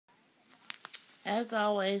As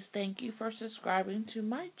always, thank you for subscribing to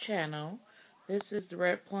my channel. This is the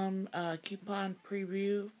Redplum coupon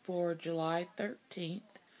preview for July 13th,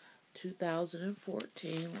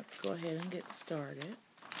 2014. Let's go ahead and get started.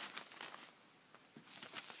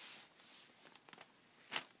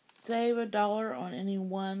 Save $1 on any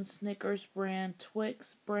one Snickers brand,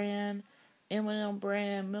 Twix brand, M&M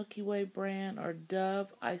brand, Milky Way brand, or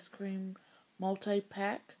Dove ice cream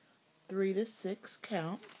multi-pack, 3 to 6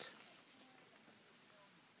 count.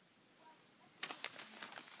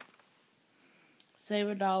 Save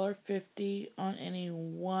 $1.50 on any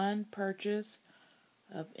one purchase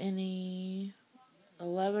of any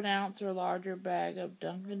 11-ounce or larger bag of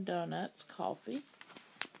Dunkin' Donuts coffee.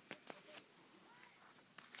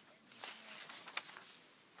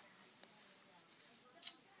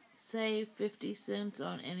 Save 50 cents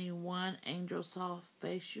on any one Angel Soft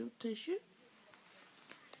facial tissue.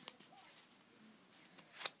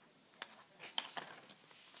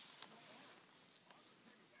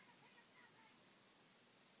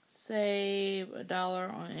 Save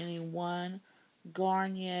 $1 on any one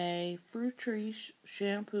Garnier Fruit Tree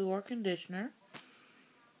shampoo or conditioner.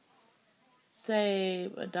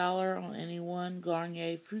 Save $1 on any one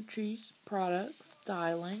Garnier Fruit Tree product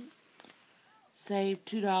styling. Save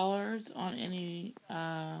 $2 on any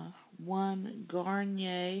one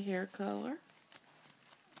Garnier hair color.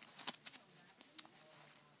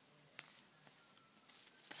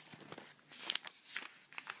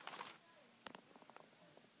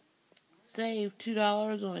 Save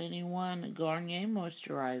 $2 on any one Garnier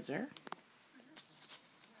moisturizer.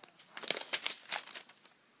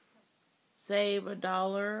 Save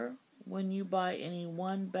 $1 when you buy any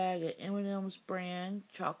one bag of M&M's brand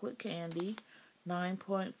chocolate candy,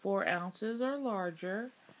 9.4 ounces or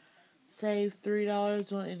larger. Save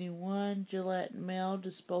 $3 on any one Gillette male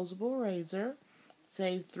disposable razor.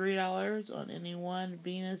 Save $3 on any one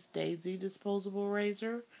Venus Daisy disposable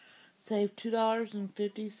razor. Save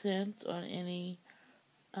 $2.50 on any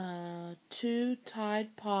 2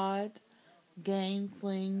 Tide Pod Gain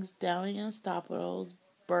Flings Downy Unstoppables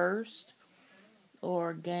Burst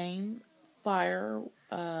or Gain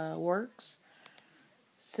Fireworks.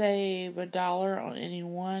 Save $1 on any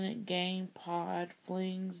one Gain Pod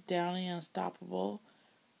Flings Downy Unstoppable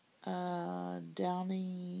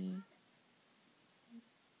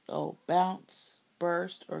Bounce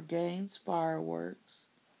Burst or Gains Fireworks.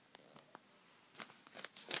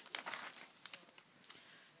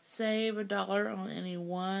 Save $1 on any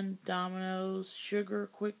one Domino's Sugar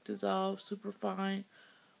Quick Dissolve Superfine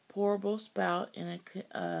Pourable Spout in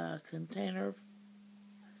a container,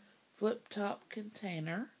 flip top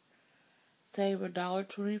container. Save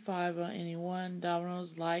 $1.25 on any one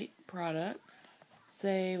Domino's Light product.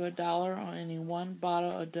 Save $1 on any one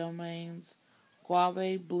bottle of Domaine's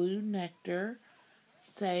Guave Blue Nectar.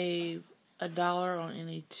 Save $1 on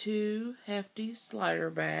any 2 hefty slider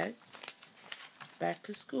bags. Back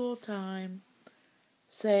to school time.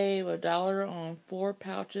 Save $1 on 4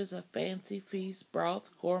 pouches of Fancy Feast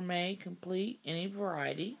Broth Gourmet Complete, any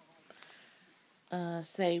variety.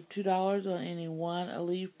 Save $2 on any one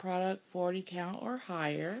Aleve product, 40 count or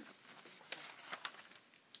higher.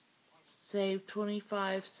 Save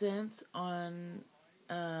 25 cents on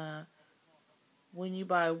when you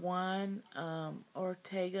buy one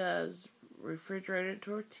Ortega's refrigerated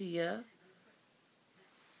tortilla.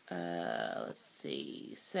 Let's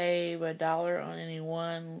see. Save $1 on any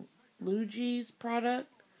one Luigi's product,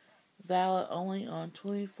 valid only on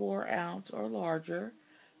 24-ounce or larger.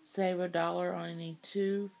 Save $1 on any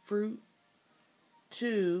 2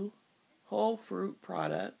 whole fruit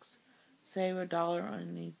products. Save $1 on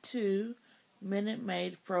any 2 Minute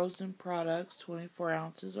Maid frozen products, 24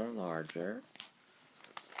 ounces or larger.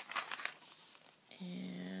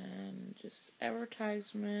 And just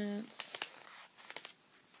advertisements,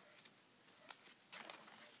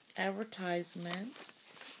 and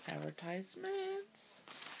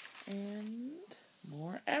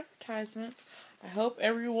more advertisements. I hope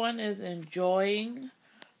everyone is enjoying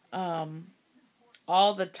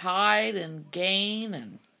all the Tide and Gain,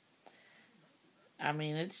 and I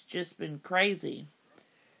mean, it's just been crazy.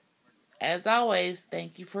 As always,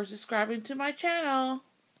 thank you for subscribing to my channel.